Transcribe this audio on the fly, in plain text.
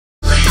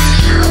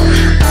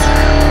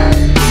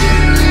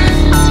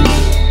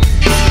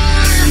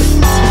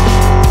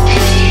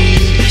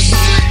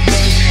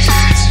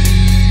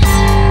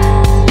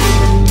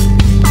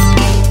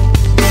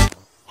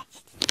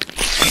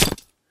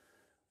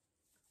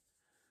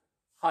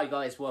Hi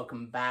guys,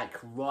 welcome back.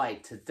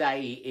 Right,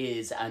 today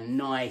is a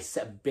nice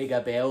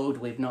bigger build.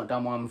 We've not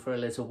done one for a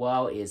little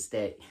while. It's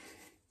the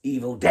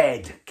Evil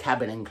Dead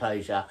cabin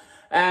enclosure.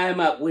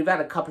 We've had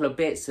a couple of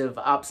bits of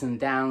ups and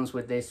downs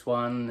with this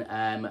one.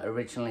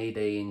 Originally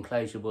the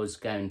enclosure was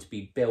going to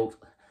be built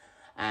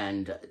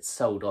and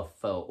sold off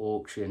for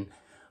auction,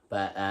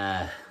 but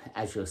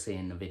as you'll see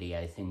in the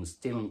video, things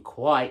didn't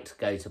quite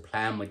go to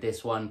plan with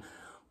this one.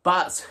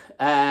 But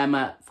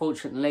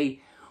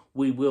fortunately,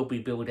 we will be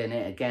building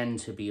it again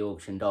to be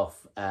auctioned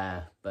off,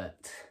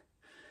 but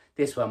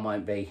this one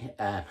won't be,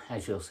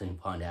 as you'll soon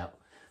find out.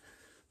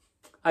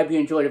 Hope you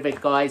enjoyed the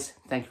vid, guys.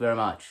 Thank you very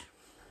much.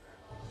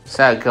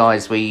 So,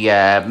 guys, we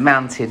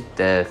mounted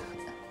the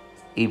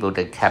Evil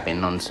Dead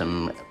cabin on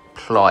some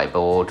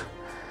plyboard,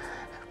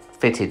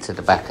 fitted to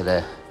the back of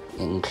the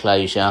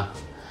enclosure.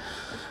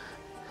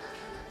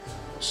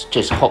 It's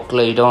just hot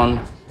glued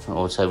on.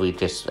 Also, we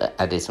just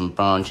added some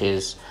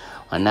branches.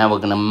 And now we're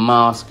going to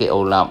mask it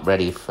all up,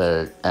 ready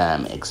for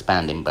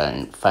expanding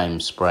foam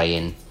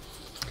spraying.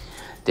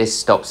 This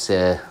stops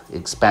the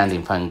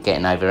expanding foam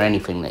getting over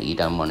anything that you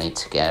don't want it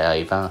to get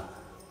over.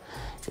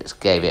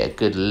 Just gave it a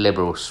good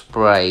liberal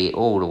spray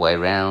all the way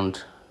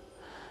around.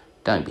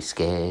 Don't be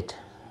scared.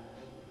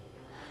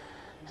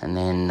 And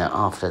then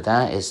after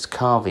that is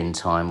carving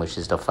time, which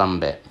is the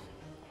fun bit.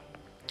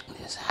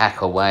 Just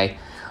hack away.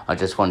 I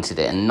just wanted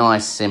it a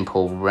nice,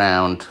 simple,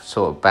 round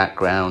sort of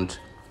background.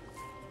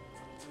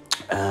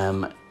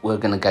 We're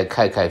going to go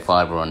cocoa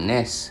fibre on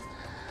this.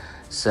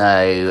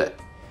 So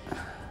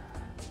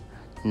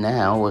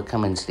now we're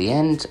coming to the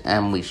end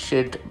and we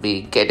should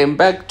be getting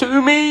back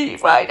to me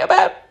right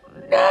about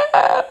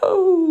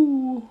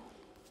now.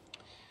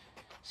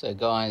 So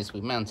guys,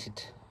 we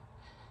mounted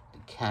the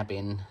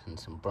cabin and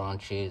some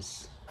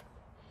branches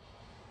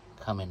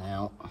coming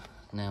out.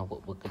 Now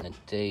what we're going to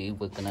do,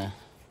 we're going to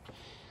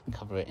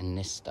cover it in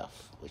this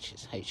stuff, which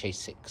is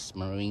HA6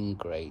 marine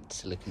grade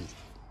silicone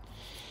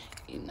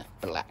in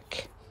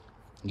black.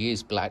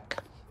 Use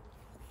black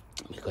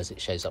because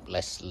it shows up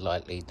less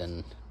lightly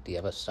than the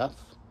other stuff.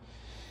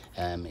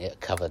 It'll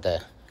cover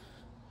the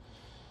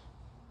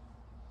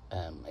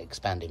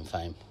expanding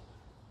foam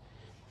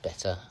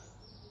better,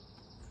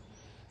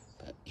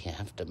 but you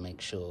have to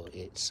make sure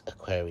it's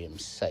aquarium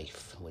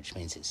safe, which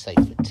means it's safe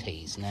for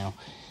teas. Now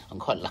I'm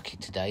quite lucky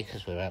today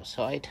because we're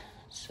outside,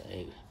 so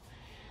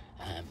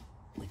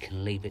we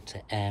can leave it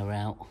to air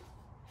out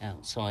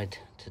outside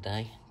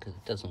today because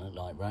it doesn't look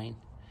like rain,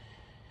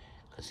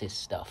 because this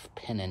stuff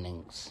pen and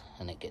inks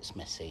and it gets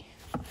messy.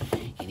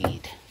 You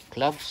need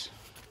gloves,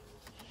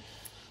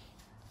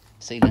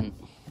 sealant,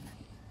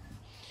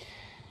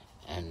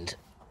 and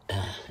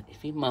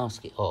if you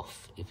mask it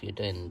off, if you're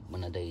doing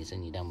one of these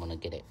and you don't want to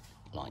get it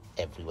like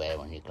everywhere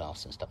on your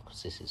glass and stuff,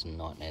 because this is a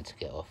nightmare to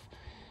get off,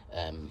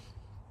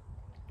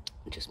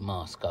 just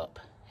mask up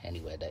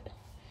anywhere that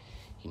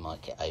you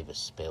might get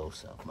overspill.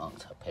 So I've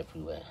marked up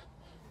everywhere.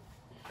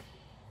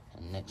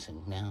 And next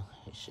thing now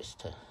is just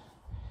to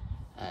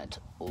add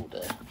all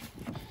the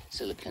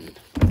silicone.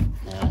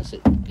 Now as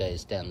it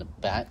goes down the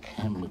back,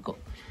 and we've got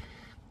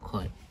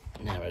quite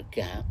narrow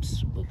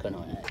gaps, we're going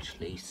to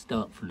actually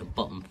start from the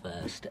bottom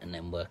first and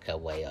then work our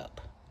way up.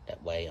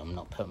 That way I'm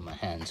not putting my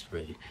hands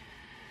through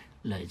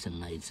loads and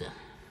loads of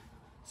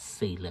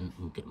sealant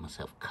and get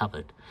myself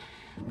covered.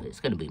 But it's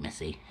going to be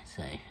messy,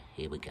 so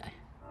here we go.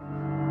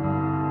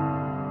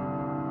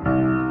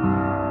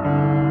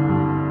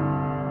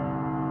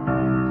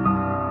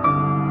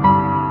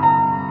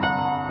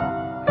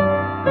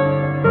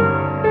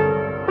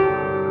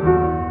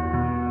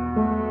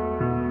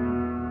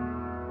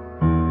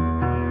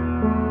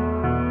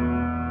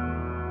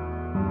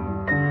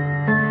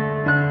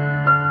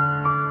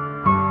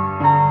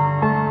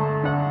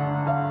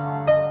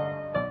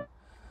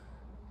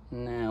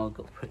 Now I've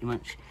got pretty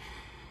much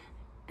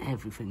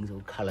everything's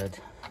all covered,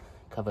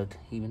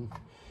 even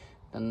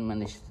done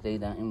managed to do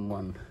that in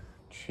one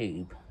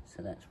tube,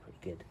 so that's pretty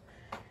good.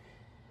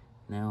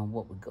 Now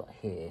what we've got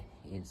here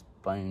is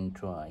bone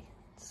dry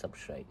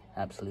substrate,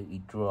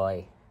 absolutely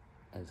dry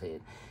as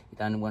it. You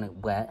don't want it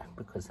wet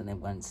because then it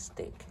won't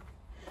stick.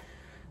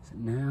 So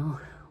now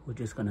we're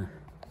just gonna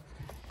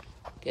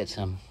get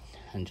some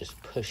and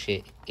just push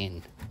it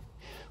in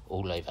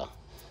all over.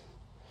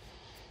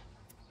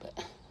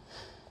 But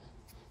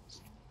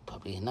it's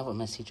probably another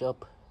messy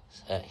job,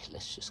 so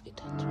let's just get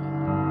down to it.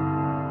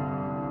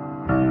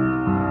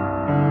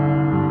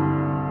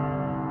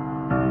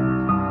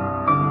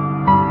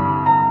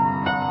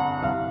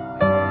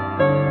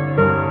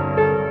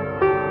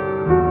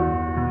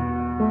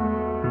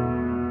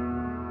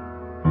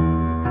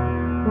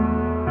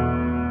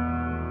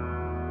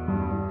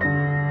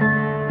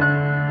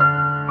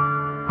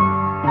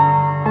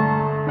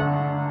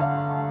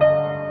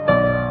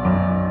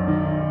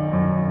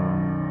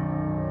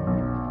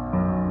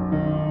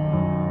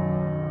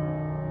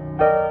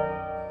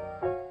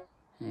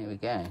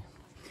 Go.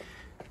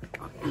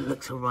 It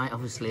looks alright.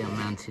 Obviously I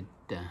mounted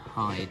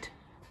hide.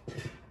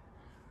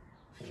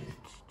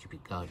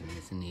 Stupid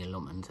gardeners in the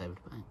allotments over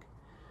the back.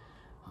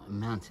 I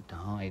mounted the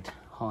hide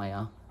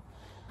higher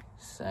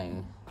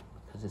So,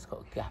 because it's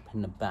got a gap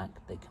in the back,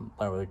 they can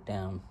burrow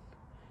down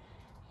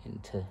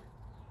into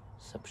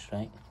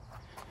substrate.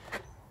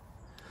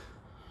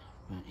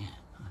 But yeah,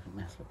 I think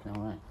that's looking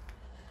alright.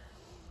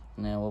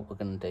 Now what we're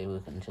going to do, we're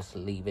going to just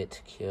leave it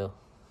to cure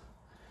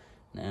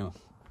now,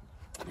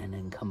 and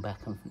then come back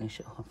and finish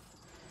it off.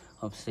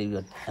 Obviously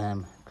we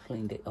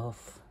cleaned it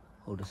off,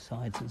 all the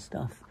sides and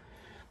stuff.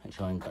 Make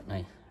sure I ain't got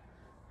no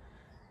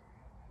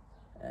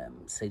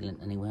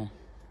sealant anywhere.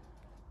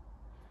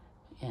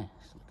 But yeah,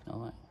 it's looking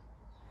alright.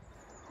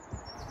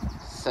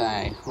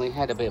 So we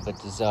had a bit of a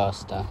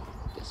disaster.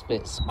 This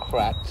bit's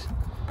cracked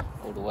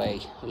all the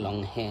way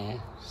along here.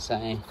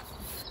 So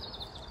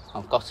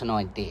I've got an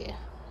idea.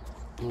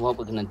 What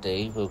we're going to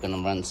do, we're going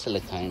to run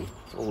silicone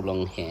all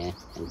along here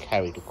and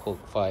carry the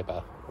cork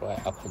fibre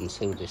right up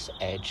until this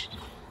edge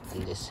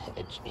and this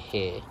edge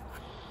here.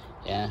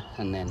 Yeah,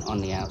 and then on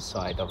the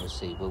outside,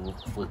 obviously,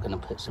 we're going to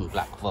put some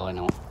black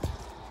vinyl.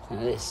 Now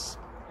this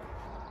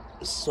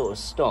sort of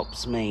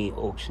stops me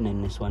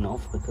auctioning this one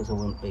off because I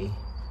wouldn't be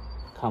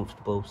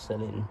comfortable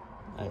selling,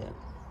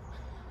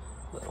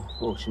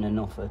 auctioning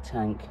off a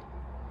tank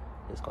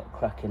that's got a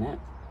crack in it.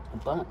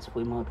 But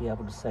we might be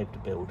able to save the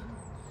build.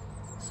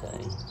 So,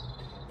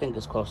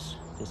 fingers crossed,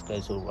 this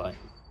goes all right.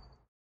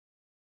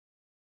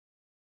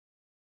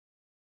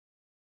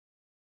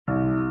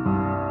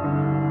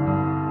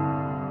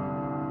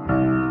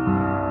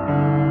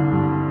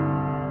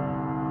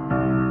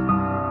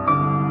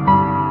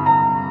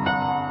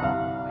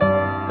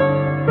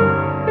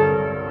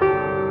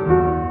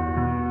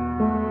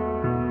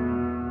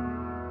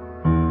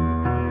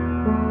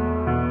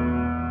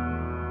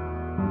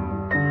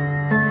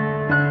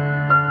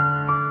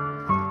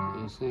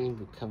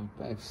 We've covered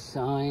both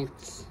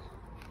sides,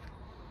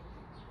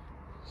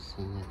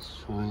 so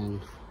let's try and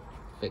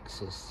fix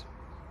this.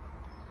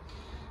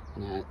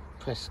 Now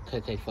press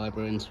cocoa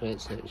fibre into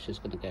it, so it's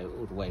just going to go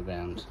all the way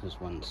round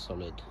as one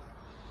solid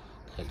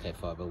cocoa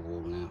fibre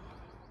wall now.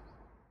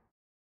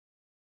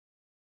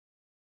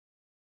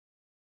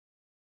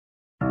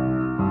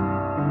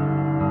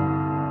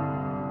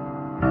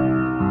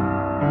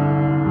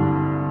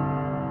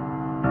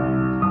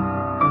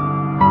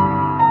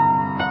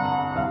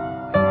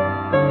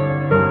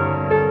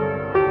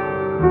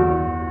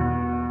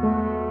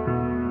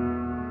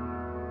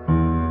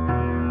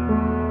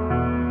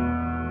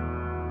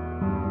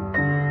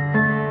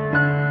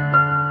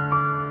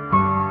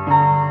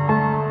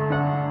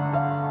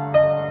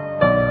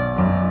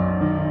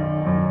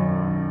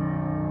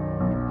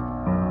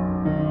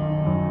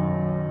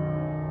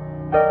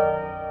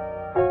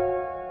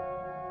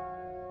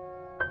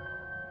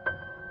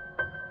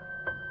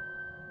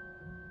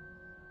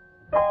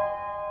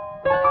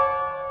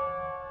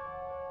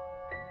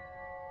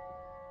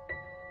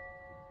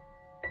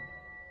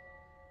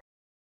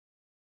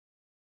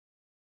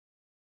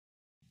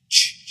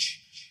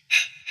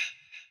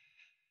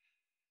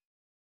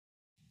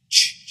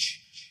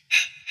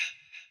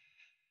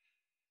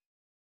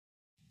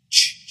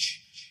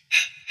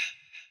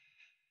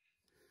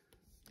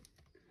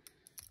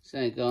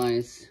 So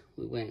guys,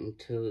 we waited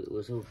until it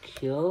was all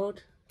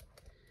cured.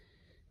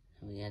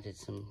 We added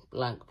some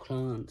black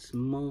plants,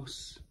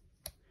 moss.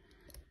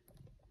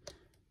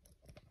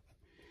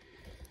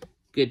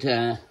 Good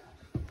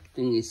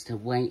thing is to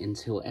wait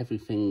until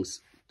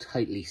everything's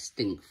totally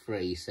stink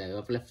free. So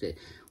I've left it,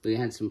 we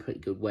had some pretty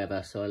good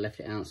weather, so I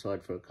left it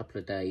outside for a couple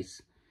of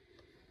days.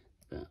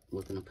 But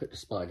we're going to put the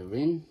spider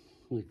in,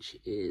 which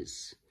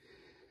is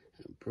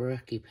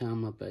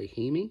Brachypelma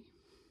bohemi,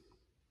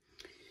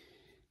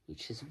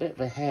 which is a bit of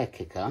a hair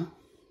kicker.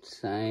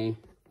 So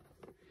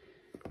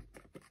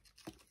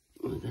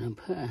we're going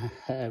to put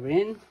her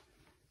in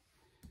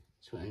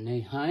to her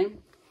new home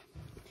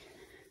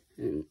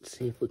and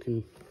see if we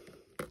can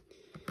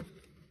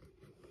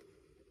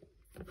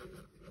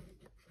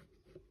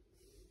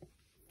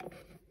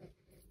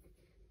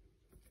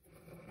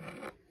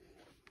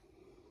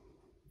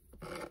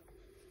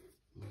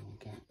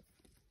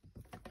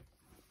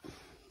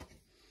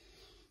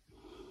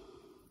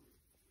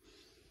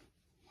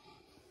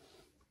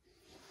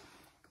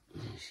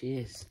she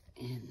is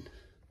in.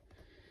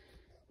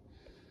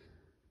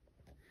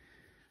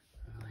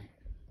 Right.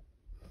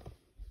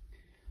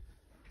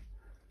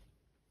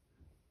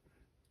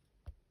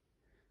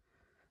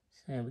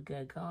 So there we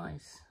go,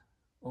 guys.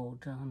 All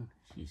done.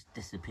 She's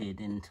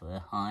disappeared into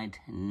her hide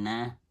in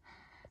there.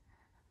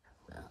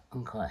 But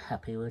I'm quite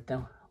happy with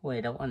the way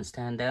that one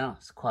stand out.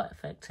 It's quite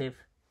effective.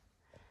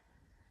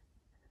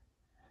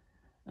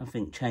 I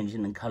think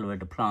changing the colour of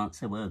the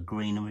plants, they were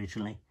green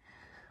originally,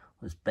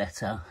 was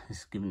better.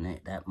 It's giving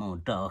it that more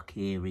dark,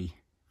 eerie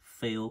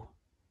feel.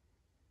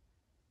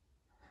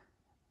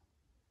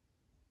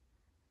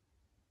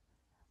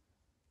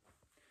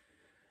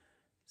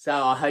 So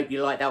I hope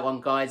you liked that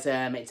one, guys.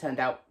 It turned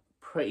out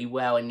pretty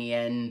well in the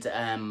end.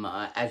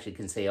 As you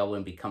can see, I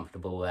wouldn't be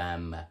comfortable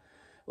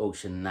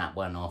auctioning that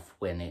one off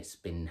when it's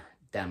been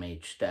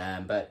damaged.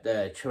 But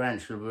the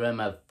Tarantula Room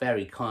have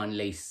very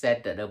kindly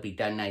said that they'll be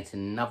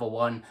donating another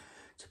one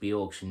to be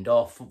auctioned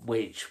off,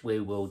 which we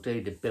will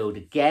do the build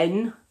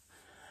again.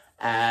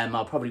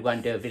 I probably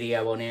won't do a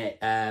video on it.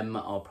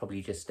 I'll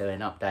probably just do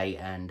an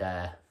update and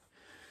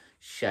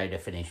show the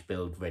finished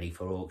build ready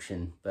for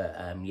auction.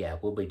 But yeah,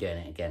 we'll be doing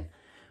it again.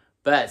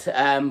 But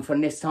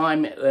from this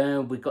time,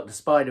 we've got the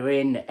spider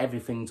in.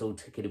 Everything's all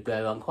tickety-boo.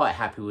 I'm quite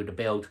happy with the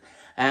build.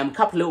 A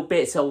couple little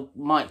bits I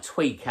might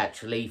tweak,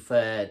 actually,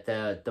 for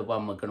the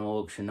one we're going to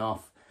auction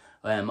off.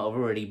 I've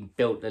already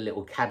built the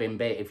little cabin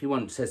bit. If you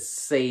want to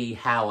see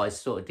how I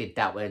sort of did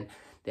that one,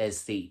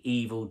 there's the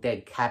Evil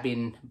Dead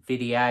cabin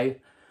video,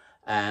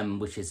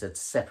 which is a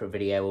separate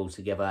video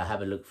altogether.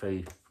 Have a look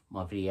through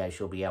my videos.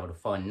 You'll be able to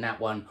find that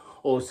one.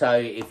 Also,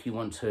 if you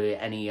want to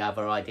any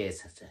other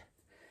ideas to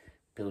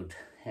build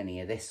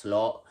any of this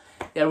lot,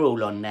 they're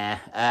all on there.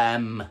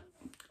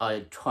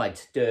 I tried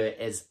to do it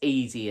as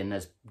easy and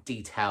as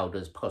detailed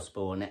as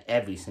possible on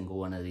every single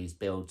one of these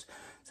builds,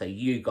 so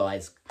you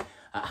guys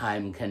at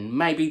home can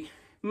maybe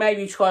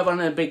try one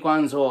of the big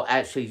ones, or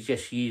actually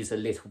just use a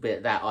little bit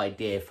of that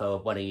idea for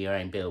one of your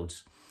own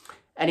builds.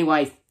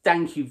 Anyway,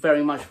 thank you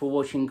very much for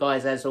watching,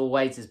 guys. As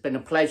always, it's been a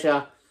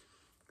pleasure.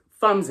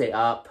 Thumbs it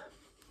up,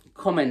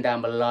 comment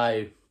down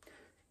below,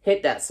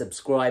 hit that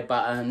subscribe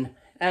button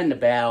and the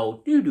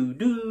bell,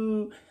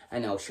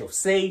 and I shall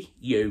see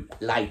you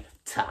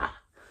later.